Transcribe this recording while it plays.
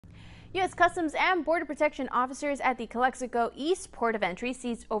U.S. Customs and Border Protection officers at the Calexico East Port of Entry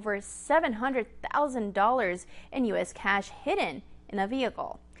seized over $700,000 in U.S. cash hidden in a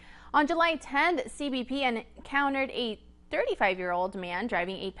vehicle. On July 10th, CBP encountered a 35-year-old man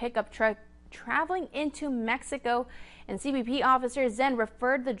driving a pickup truck traveling into Mexico, and CBP officers then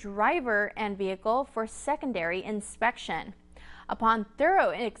referred the driver and vehicle for secondary inspection. Upon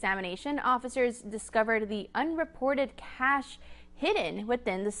thorough examination, officers discovered the unreported cash hidden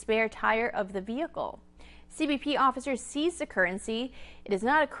within the spare tire of the vehicle. CBP officers seized the currency. It is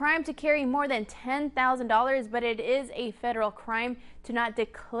not a crime to carry more than $10,000, but it is a federal crime to not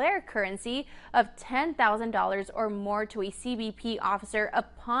declare currency of $10,000 or more to a CBP officer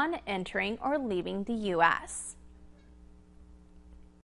upon entering or leaving the U.S.